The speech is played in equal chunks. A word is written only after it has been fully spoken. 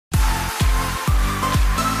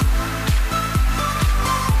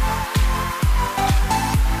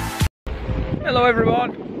Hello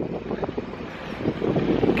everyone!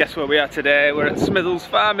 Guess where we are today? We're at Smithills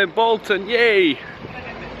Farm in Bolton, yay!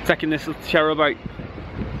 Taking this little cherub out.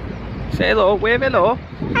 Say hello, wave hello.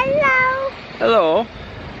 Hello! Hello!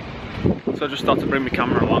 So I just thought to bring my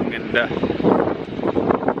camera along and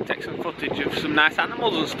take some footage of some nice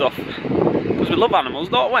animals and stuff. Because we love animals,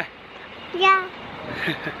 don't we? Yeah.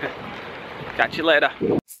 Catch you later.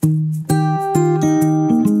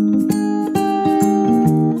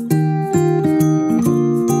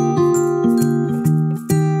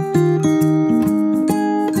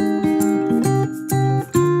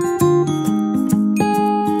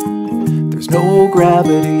 No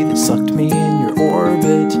gravity that sucked me in your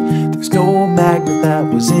orbit. There's no magnet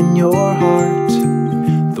that was in your heart.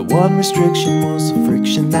 The one restriction was the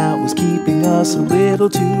friction that was keeping us a little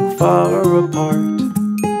too far apart.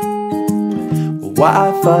 Well,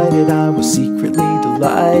 why fight it? I was secretly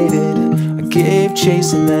delighted. I gave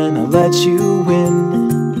chase and then I let you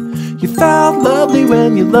win. You felt lovely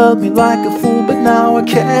when you loved me like a fool, but now I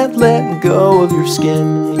can't let go of your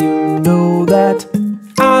skin. You know that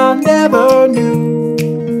I never knew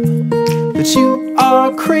that you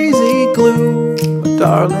are crazy glue, my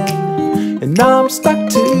darling, and I'm stuck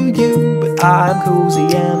to you, but I'm cozy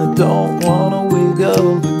and I don't wanna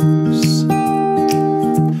wiggle loose.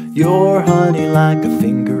 You're honey like a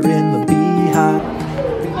finger in the beehive.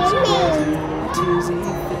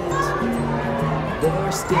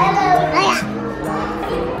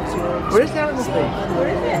 Where is that?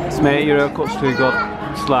 Mate, your haircut's too good.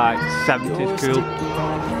 It's like 70s cool.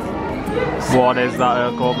 What is that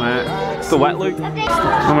haircut, mate? It's the wet look.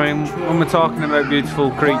 I mean, when we're talking about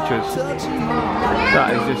beautiful creatures,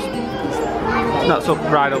 that is just, that's up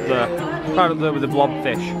right up there with the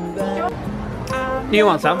blobfish. Do you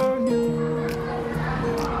want some?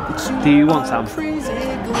 Do you want some?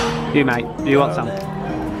 You mate, do you want some?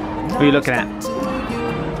 What are you looking at?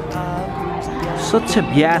 Such a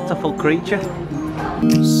beautiful creature.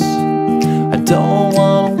 I don't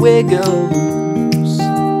want to wiggle loose.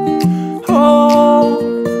 Hold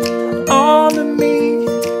on to me,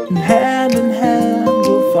 and hand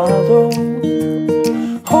we'll follow.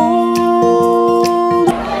 Hold.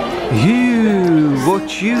 What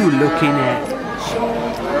you looking at?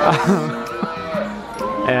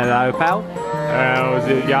 Hello, pal. How's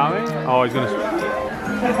it going? Oh, he's gonna.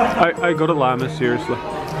 I gotta llama, seriously.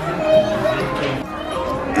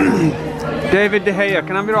 David De Gea,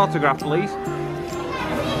 can I have your autograph, please?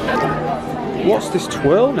 What's this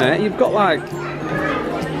twirl, mate? You've got like...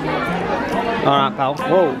 Alright, pal.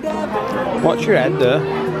 Whoa. Watch your head there.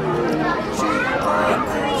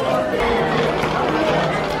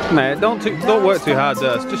 Mate, don't work too hard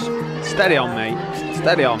there. Just steady on, mate.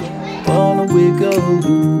 Steady on. Wanna wiggle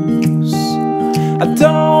loose. I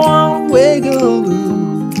don't wanna wiggle loose.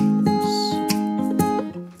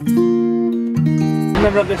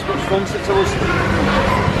 Never had this much fun since I was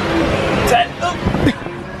 10. Oh.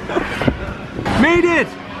 Made it!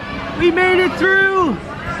 We made it through!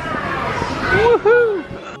 Woohoo!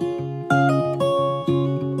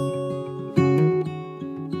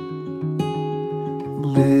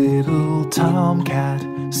 Little tomcat,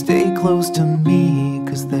 stay close to me,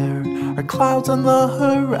 'cause there are clouds on the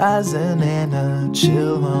horizon and a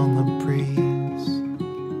chill on the breeze.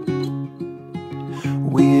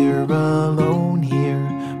 We're alone here,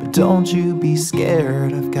 but don't you be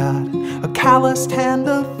scared. I've got a calloused hand,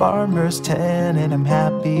 a farmer's tan, and I'm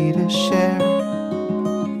happy to share.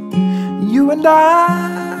 You and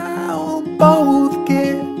I will both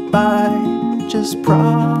get by. Just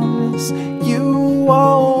promise you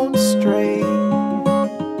won't stray.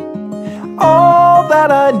 All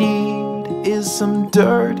that I need is some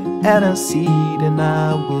dirt and a seed, and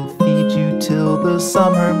I will feed you till the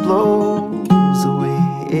summer blows away.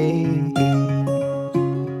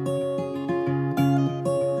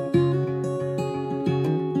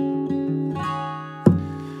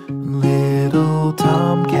 Little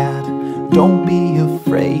tomcat, don't be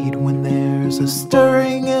afraid when there's a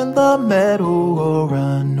stirring in the meadow or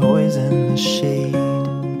a noise in the shade.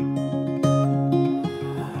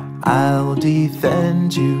 I'll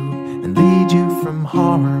defend you and lead you from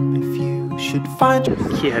harm if you should find your...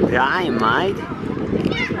 Yeah, right, mate.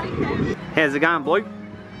 How's it going, boy?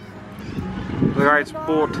 The right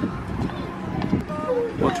sport.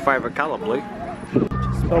 What's your favourite colour, blue?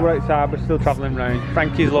 So we're outside, we're still travelling round.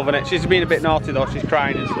 Frankie's loving it. She's been a bit naughty though, she's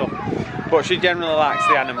crying and stuff. But she generally likes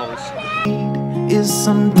the animals. Is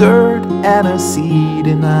some dirt and a seed,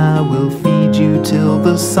 and I will feed you till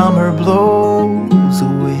the summer blows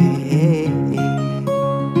away.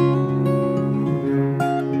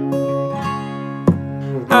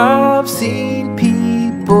 I've seen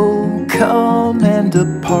people come come and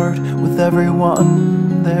depart. With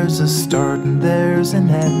everyone, there's a start and there's an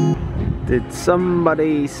end. Did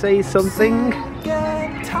somebody say something?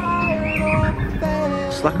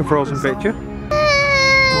 It's like a frozen picture.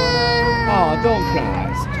 Oh, don't cry.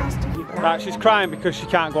 Right, she's crying because she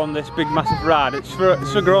can't go on this big massive ride. It's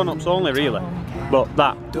for grown-ups only, really. But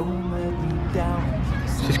that.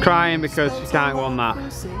 She's crying because she can't go on that.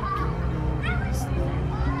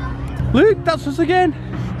 Look, that's us again.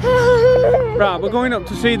 Right, we're going up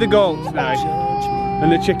to see the goats now.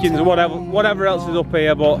 And the chickens or whatever else is up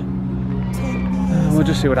here, but we'll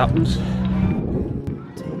just see what happens.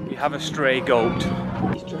 We have a stray goat.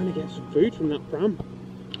 He's trying to get some food from that pram.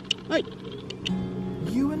 Hey!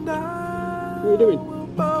 You and I what are you doing? will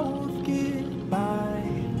both get by,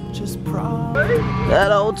 just promise.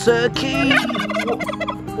 That old turkey!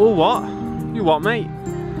 Oh, what? You what, mate?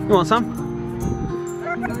 You want some?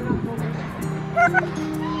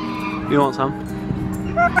 You want some?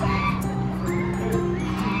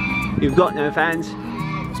 You've got no fans.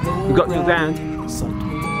 You've got no ground.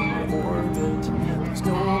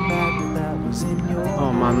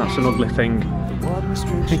 Oh man, that's an ugly thing.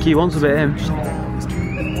 I think he wants a bit of him.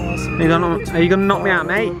 Are you gonna knock me out,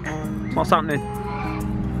 mate? What's happening?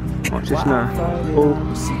 Watch this now. Oh.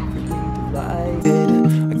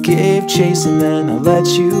 I gave chase and then I let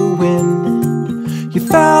you win. You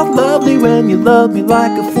felt lovely when you loved me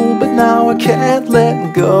like a fool, but now I can't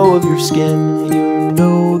let go of your skin. You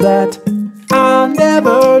know that I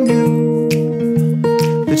never knew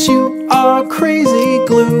that you are crazy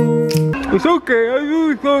glue. It's okay, I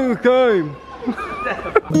do it all the time.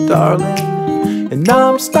 Darling, and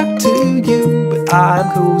I'm stuck to you, but I'm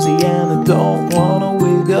cozy and I don't wanna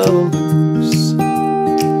wiggle loose.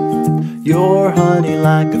 You're honey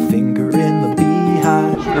like a finger in the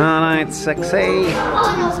beehive. Alright, sexy.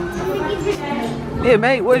 Here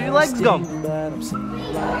mate, where's your legs gone?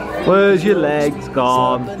 Where's your legs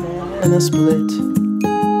gone? And a split.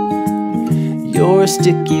 You're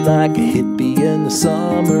sticky like a hippie in the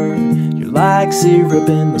summer. You're like syrup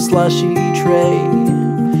in the slushy tray.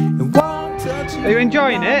 Are you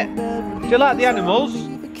enjoying it? Do you like the animals? I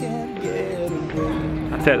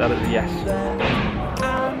take that as a yes.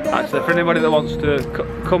 Actually, for anybody that wants to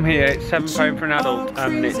come here, it's £7 for an adult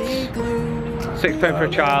and it's £6 for a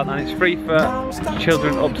child, and it's free for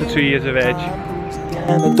children up to 2 years of age.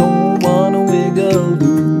 And I don't wanna wiggle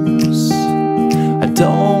loose. I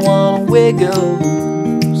don't wanna wiggle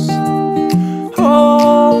loose.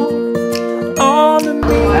 Hold on to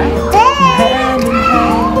me, hand in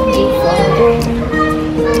hand we'll follow.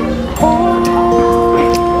 Hold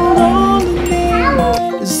on to me,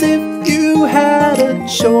 as if you had a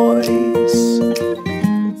choice.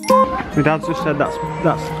 My dad just said that's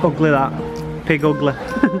ugly, that pig ugly.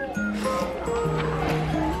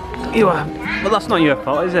 You are, but that's not your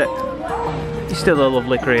fault, is it? You're still a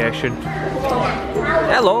lovely creation.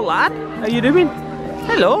 Hello, lad. How you doing?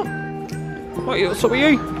 Hello. What's up with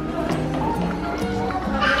you?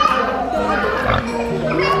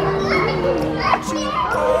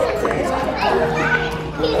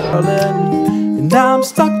 And I'm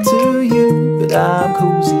stuck to you, but I'm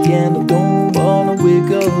cozy and I don't wanna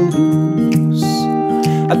wiggle loose.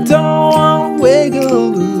 I don't wanna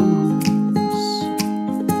wiggle loose.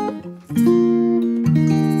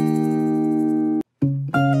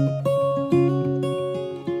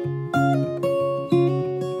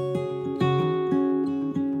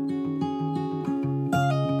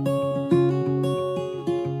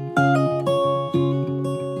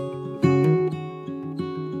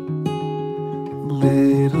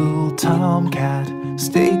 Little tomcat,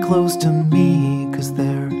 stay close to me, 'cause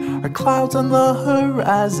there are clouds on the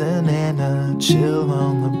horizon and a chill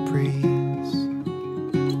on the breeze.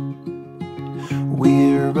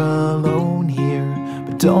 We're alone here,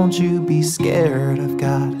 but don't you be scared. I've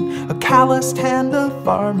got a calloused hand, a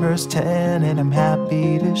farmer's tan, and I'm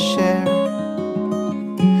happy to share.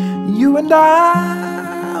 You and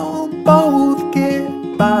I will both get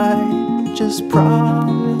by, just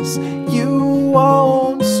promise you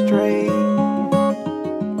won't stray.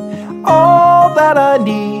 All that I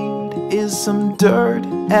need is some dirt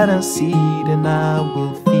and a seed, and I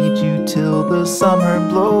will feed you till the summer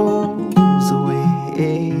blows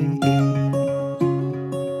away.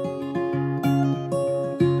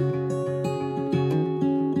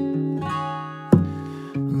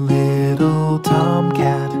 Little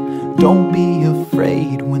tomcat, don't be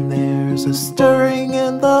afraid when there's a stirring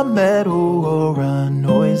in the meadow or a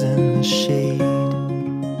noise in the shade.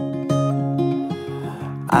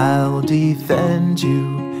 I'll defend you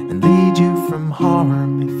and lead you from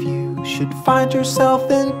harm if you should find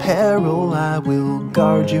yourself in peril, I will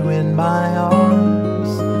guard you in my arms.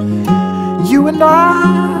 You and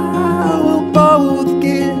I will both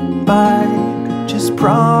get by. Just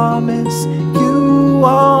promise you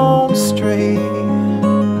won't stray.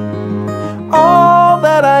 All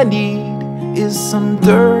that I need is some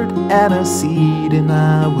dirt and a seed, and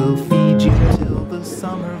I will feed you till the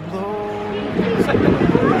summer blows.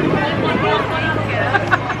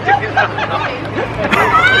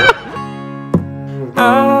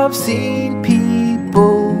 I've seen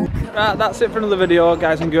people. Right, that's it for another video,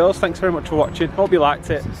 guys and girls. Thanks very much for watching. Hope you liked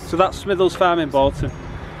it. So that's Smithills Farm in Bolton,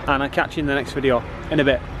 and I'll catch you in the next video in a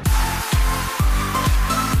bit.